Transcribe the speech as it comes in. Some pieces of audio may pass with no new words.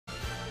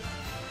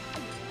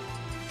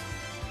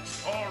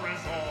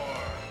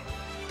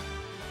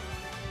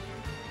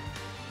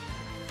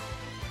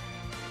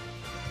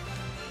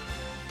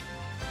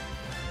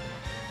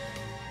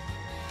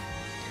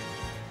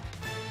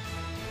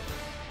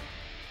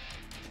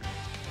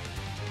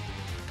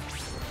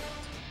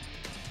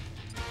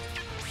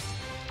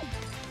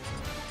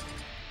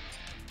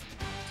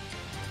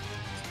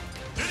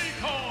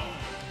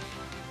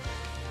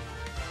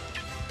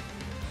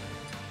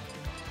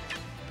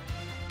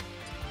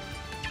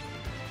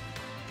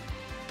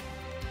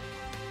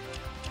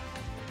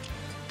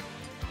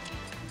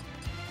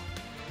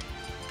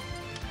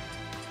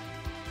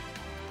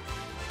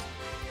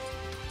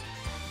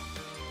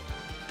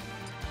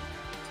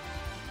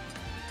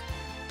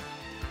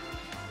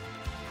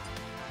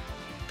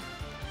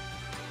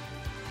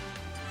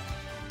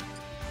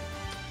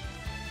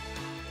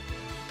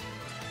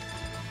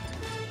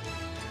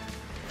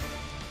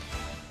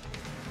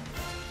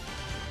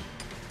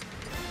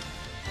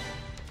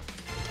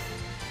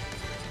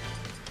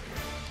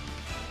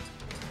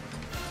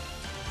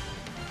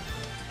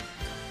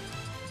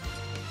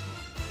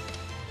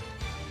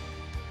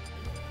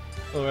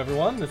Hello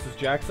everyone, this is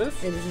Jaxus.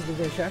 Hey, this is the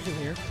Sm4shU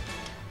here.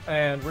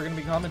 And we're going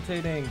to be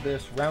commentating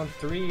this round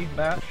 3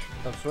 match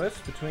of Swiss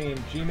between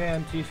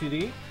G-Man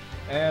TCD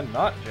and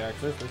not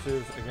Jaxus. This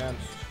is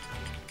against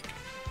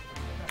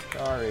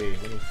Charey.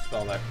 Let me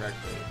spell that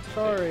correctly.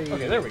 Charey.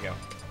 Okay, there we go.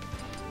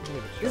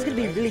 This is going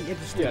to be really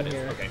interesting yeah,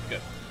 here. Okay,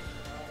 good.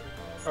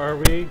 Are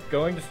we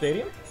going to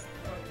Stadium?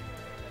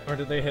 Or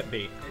did they hit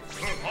B?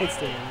 Hit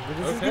Stadium. But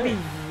this is going to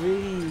be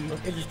really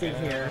interesting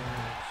here.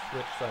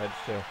 Switch sides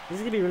too. This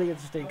is going to be really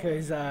interesting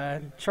because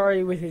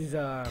Charey with his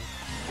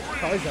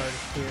Charizard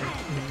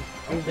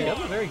here. He has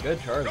a very good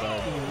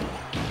Charizard.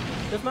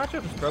 This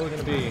matchup is probably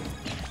going to be...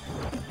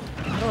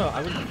 I don't know,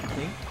 I would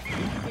think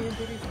he'd be in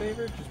Diddy's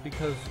favor just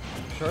because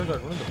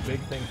Charizard, one of the big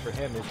things for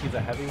him is he's a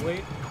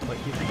heavyweight. Like,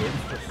 he's lived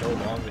for so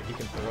long that he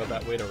can throw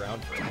that weight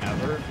around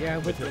forever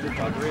with his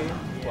recovery.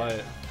 Yeah.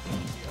 But,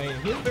 I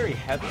mean, he's very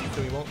heavy,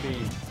 so he won't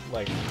be,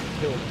 like,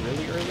 killed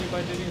really early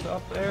by Diddy's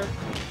up there.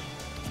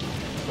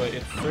 But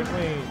it's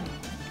certainly...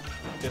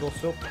 it'll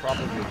still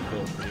probably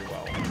kill pretty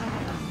well.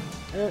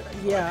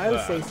 Yeah, I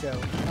would say so.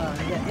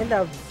 Yeah, and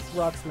that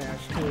Rock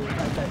Smash too,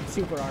 like that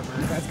super armor.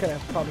 That's gonna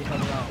probably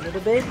help out a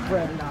little bit,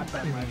 but not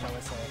that much, I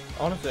would say.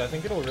 Honestly, I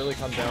think it'll really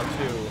come down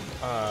to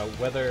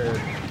whether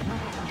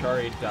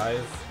Charey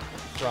dies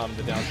from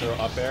the down throw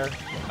up air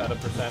at a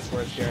percent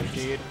where it's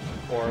guaranteed,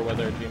 or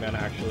whether G-Man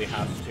actually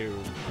has to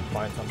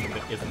find something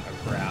that isn't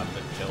a grab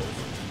that kills.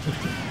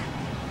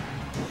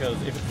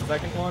 Because if it's the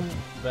second one,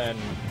 then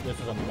this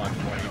is a much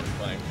more even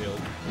playing field.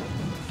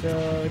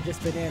 So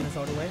just bananas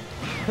all the way.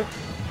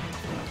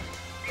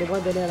 The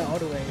one banana all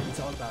the way, it's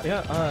all about it.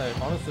 Yeah,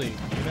 honestly,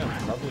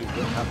 G-Man probably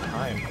wouldn't have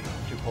time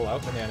to pull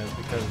out bananas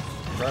because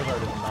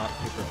Charizard is not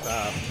super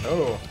fast.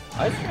 Oh,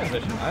 ice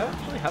transition. I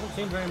actually haven't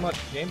seen very much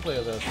gameplay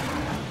of this.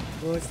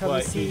 Well, it's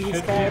time to see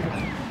his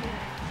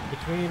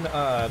between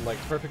like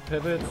perfect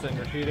pivots and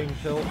retreating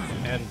tilts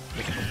and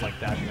just like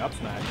dashing up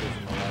smashes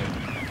and the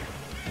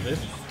like.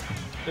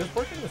 This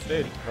portion of the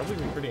stage would probably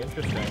be pretty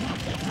interesting.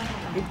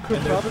 It could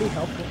probably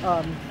help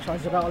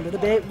Charizard out a little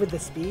bit with the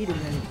speed and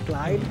then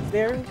glide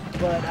there,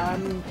 but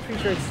I'm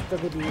pretty sure it's still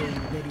going to be in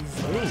Diddy's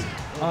zone.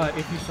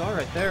 If you saw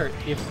right there,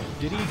 if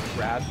Diddy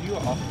grabs you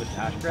off of the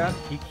dash grab,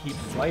 he keeps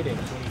sliding,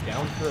 so when he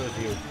down throws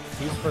you,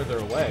 he's further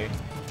away.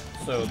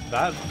 So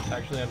that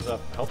actually ends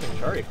up helping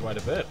Charey quite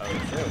a bit, I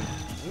would assume.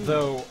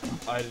 Though,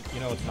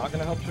 it's not going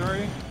to help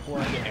Charey for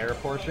the air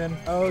portion.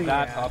 Oh,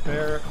 that yeah. up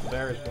air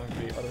there is going to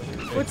be utterly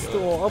ridiculous.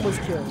 Footstool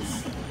almost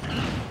kills.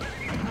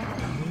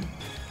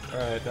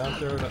 Alright, down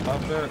throw to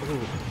up air.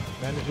 Ooh,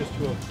 manages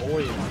to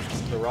avoid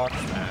the rock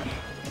smash.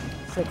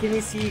 So can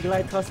you see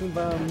glide tossing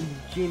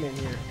G-Man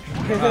here?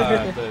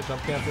 The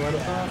jump cancel out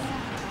of toss?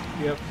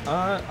 Yep.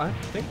 I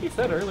think he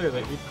said earlier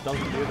that he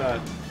doesn't do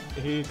that.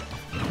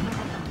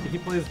 He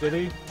plays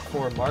Diddy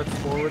for Mark's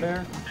forward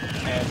air,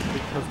 and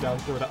because down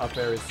throw to up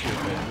air is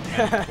stupid.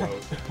 End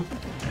quote.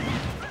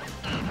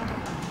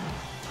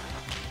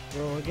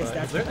 Well, I guess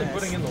that's certainly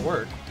putting in the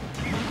work.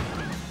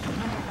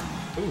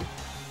 Ooh,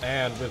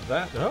 and with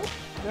that,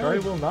 Charey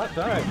will not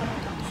die.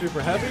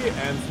 Super heavy,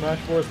 and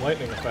Smash4's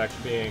lightning effect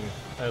being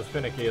as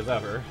finicky as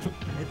ever.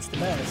 It's the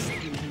best.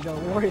 You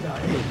don't worry about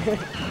it.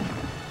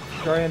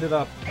 Charey ended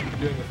up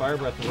doing the fire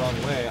breath the wrong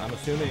way. I'm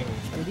assuming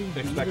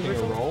expecting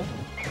a roll.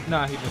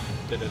 Nah, he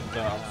just did it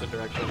the opposite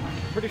direction.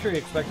 Pretty sure he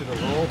expected a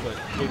roll, but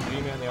gave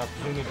G-Man the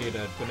opportunity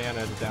to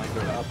banana the down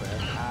throw to up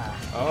air.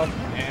 Up,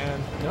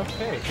 and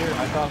okay, here,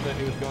 I thought that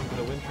he was going for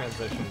the wind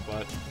transition,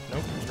 but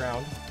nope,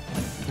 ground.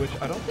 Which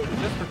I don't think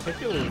this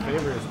particularly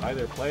favors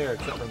either player,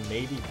 except for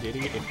maybe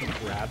Diddy if he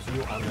grabs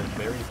you on the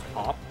very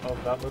top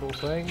of that little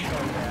thing.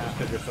 Just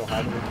because you're so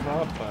high to the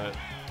top, but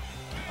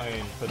I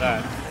mean, for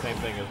that, same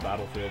thing as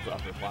Battlefield's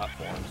upper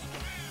platforms.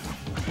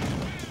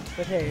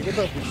 But hey, they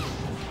both do.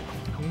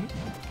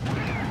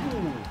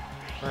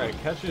 Alright,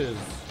 catches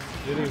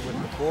Diddy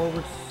with the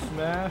forward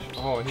smash.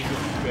 Oh, and he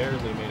just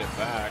barely made it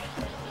back.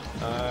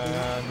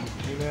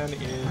 G-Man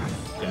is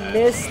dead.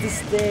 Missed the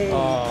stage.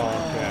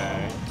 Oh,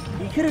 okay.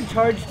 He could have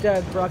charged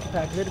that Rocket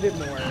Pack a little bit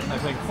more. I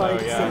think so,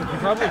 yeah. He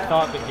probably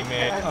thought that he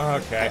made... Oh,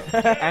 okay.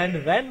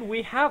 And then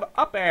we have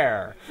up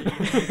air.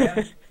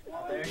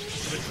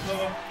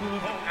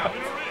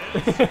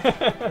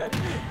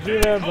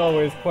 G-Man's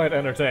always quite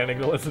entertaining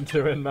to listen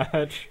to in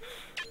match.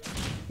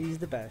 He's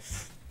the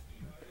best.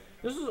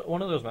 This is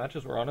one of those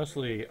matches where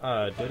honestly,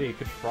 Diddy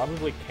could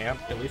probably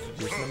camp at least a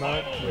decent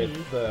amount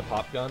with the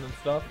pop gun and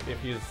stuff if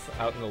he's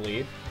out in the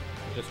lead,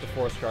 just to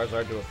force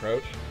Charizard to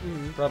approach.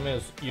 Problem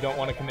is, you don't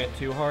want to commit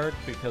too hard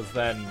because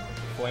then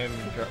Flame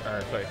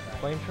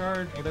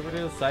Charge, whatever it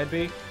is, side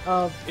B.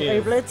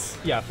 Flare Blitz?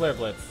 Yeah, Flare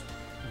Blitz.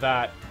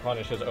 That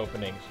punishes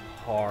openings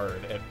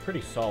hard at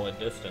pretty solid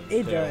distance.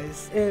 It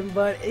does,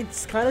 but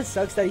it's kind of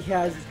sucks that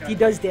he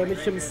does damage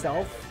to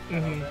himself.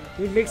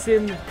 It makes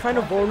him kind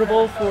of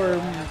vulnerable for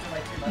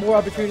more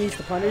opportunities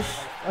to punish.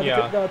 On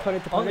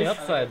the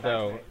upside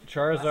though,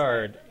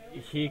 Charizard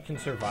he can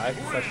survive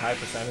such high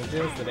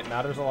percentages that it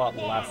matters a lot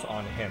less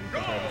on him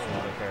compared to some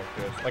other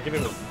characters. Like if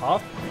it was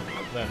Puff,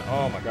 then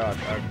oh my gosh,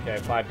 okay,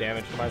 5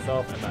 damage to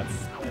myself, and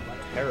that's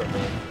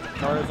terrible.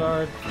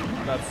 Charizard,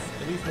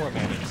 that's at least more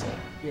manageable.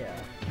 Yeah.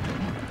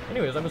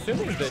 Anyways, I'm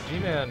assuming that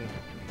G-Man,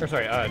 or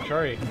sorry,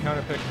 Charey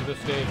counterpicked to this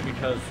stage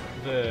because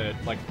the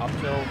like up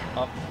tilt,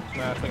 up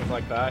smash, things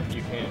like that,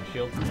 you can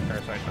shield,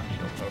 or sorry, not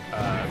shield poke,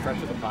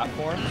 pressure the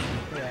platform.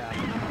 Yeah.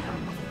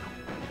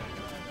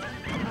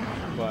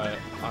 But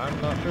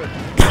I'm not sure.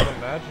 I would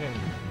imagine,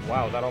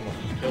 wow, that almost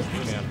just killed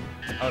G-Man.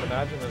 I would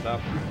imagine that that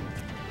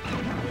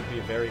would be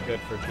very good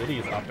for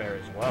Diddy's up air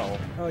as well.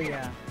 Oh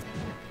yeah.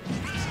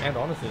 And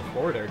honestly, his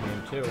forward air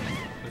game too.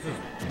 This is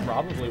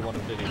probably one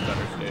of Diddy's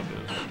better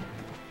stages.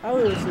 I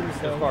would assume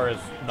so. As far as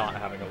not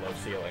having a low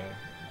ceiling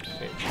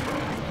stage.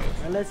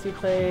 Unless you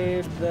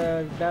played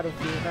the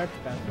Battlefield, not the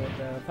Battlefield,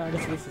 the Final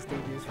Destination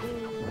stages.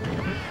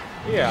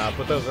 Yeah,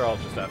 but those are all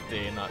just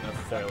FD, not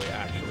necessarily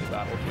actually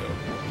Battlefield.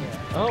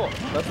 Yeah. Oh,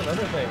 that's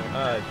another thing.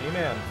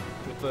 G-Man,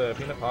 with the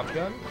Peanut Pop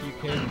Gun, you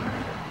can,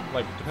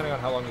 like, depending on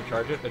how long you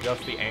charge it,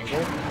 adjust the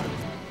angle.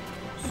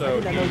 So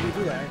I know you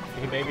do that.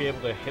 he may be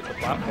able to hit the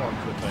platforms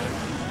with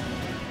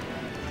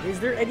it. Is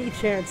there any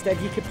chance that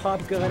he could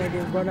pop gun and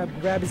then run up,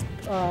 grab his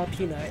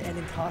peanut, and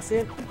then toss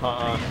it?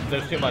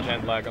 There's too much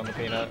end lag on the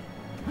peanut.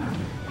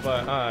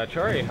 But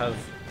Charey has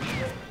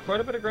quite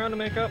a bit of ground to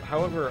make up.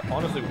 However,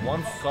 honestly,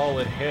 one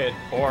solid hit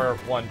or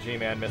one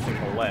G-Man missing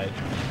the ledge,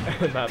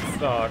 and that's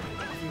stock.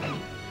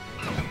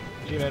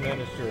 G-Man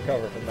managed to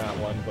recover from that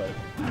one, but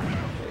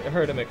I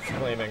heard him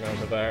exclaiming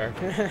over there.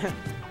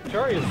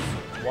 Charey is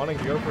wanting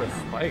to go for a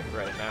spike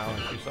right now,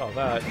 if you saw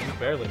that. He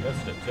barely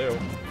missed it, too.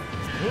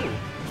 Ooh.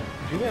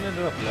 G-Man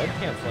ended up ledge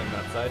canceling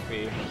that side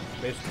B.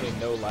 Basically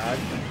no lag.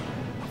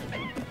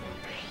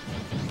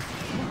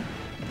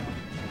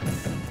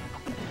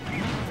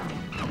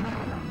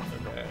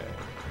 Okay.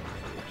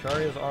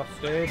 Charey is off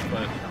stage,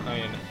 but I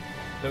mean,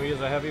 though he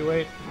is a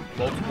heavyweight,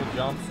 multiple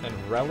jumps and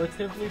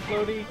relatively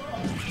floaty,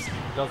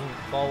 doesn't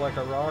fall like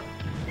a rock.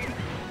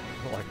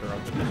 Like a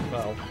rock that just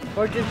fell.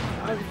 Or just,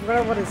 what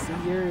I want to see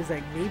here is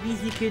like maybe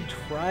he could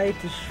try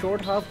to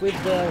short hop with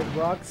the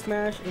rock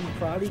smash and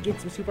probably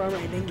get some super armor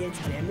and then get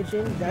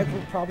damaging. That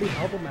would probably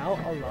help him out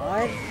a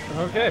lot.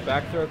 Okay,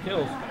 back throw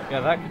kills.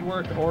 Yeah, that could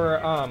work.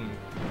 Or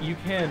you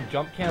can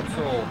jump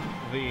cancel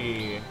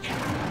the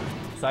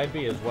side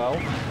B as well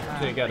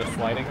to get a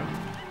sliding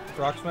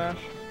rock smash.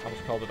 I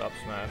almost called it up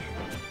smash.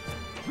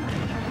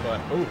 But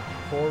oh,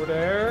 forward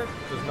air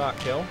does not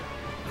kill.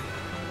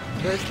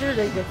 There's there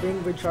like the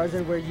thing with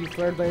Charizard where you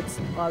flirt, but it's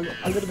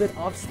a little bit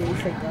off stage,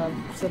 like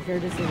some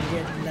characters can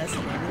get less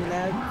landing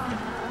lag.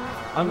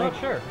 I'm not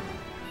sure.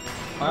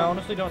 I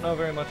honestly don't know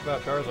very much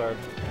about Charizard.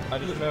 I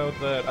just know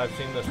that I've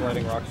seen this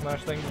lighting rock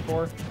smash thing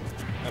before,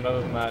 and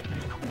other than that,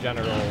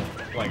 general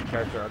like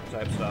character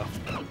archetype stuff.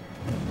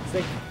 It's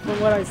like from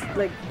what I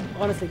like,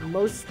 honestly,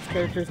 most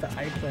characters that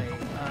I play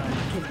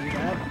can do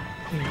that.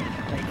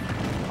 Like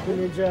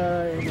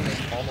Ninja and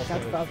like, Almost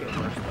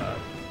reverse that.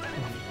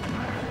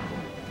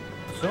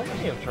 So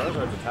many of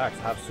Charizard's attacks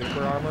have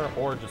super armor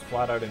or just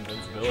flat out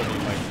invincibility,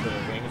 like the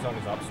wings on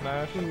his up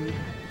smash.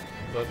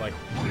 But like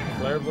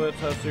Flare Blitz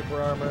has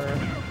super armor,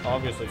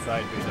 obviously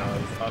Side B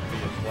does, up B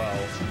as well.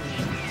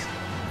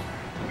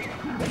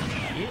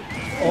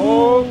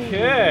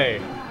 Okay!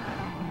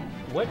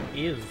 What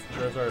is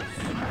Charizard's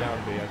down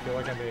B? I feel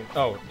like I'm being...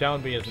 Oh,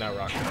 down B is now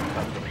Rock Smash,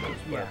 that's what it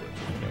is. Flare Blitz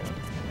is the new one.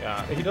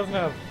 Yeah, he doesn't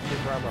have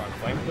super armor on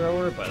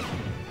Flamethrower, but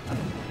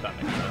that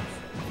makes sense.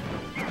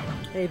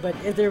 Hey, but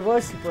if there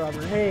was super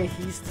armor, hey,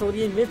 he's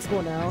totally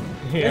invincible now.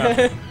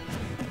 Yeah.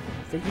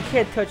 So you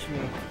can't touch me.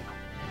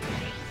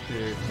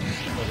 Dude.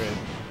 Okay.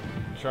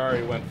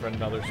 Charey went for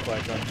another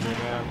spike on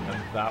G-Man,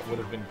 and that would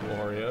have been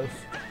glorious.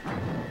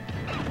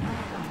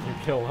 You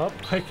kill up,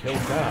 I kill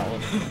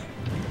down.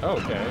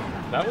 Okay.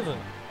 That was an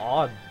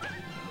odd,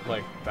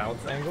 like,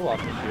 bounce angle off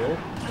the shield.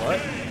 What?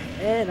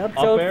 And up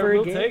air for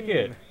will game. take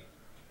it.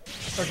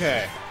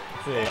 Okay.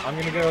 Let's see. I'm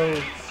gonna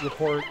go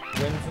report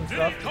wins and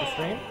stuff to the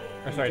stream.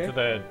 Or sorry, to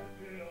the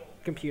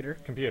computer.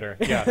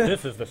 Yeah,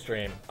 this is the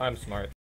stream. I'm smart.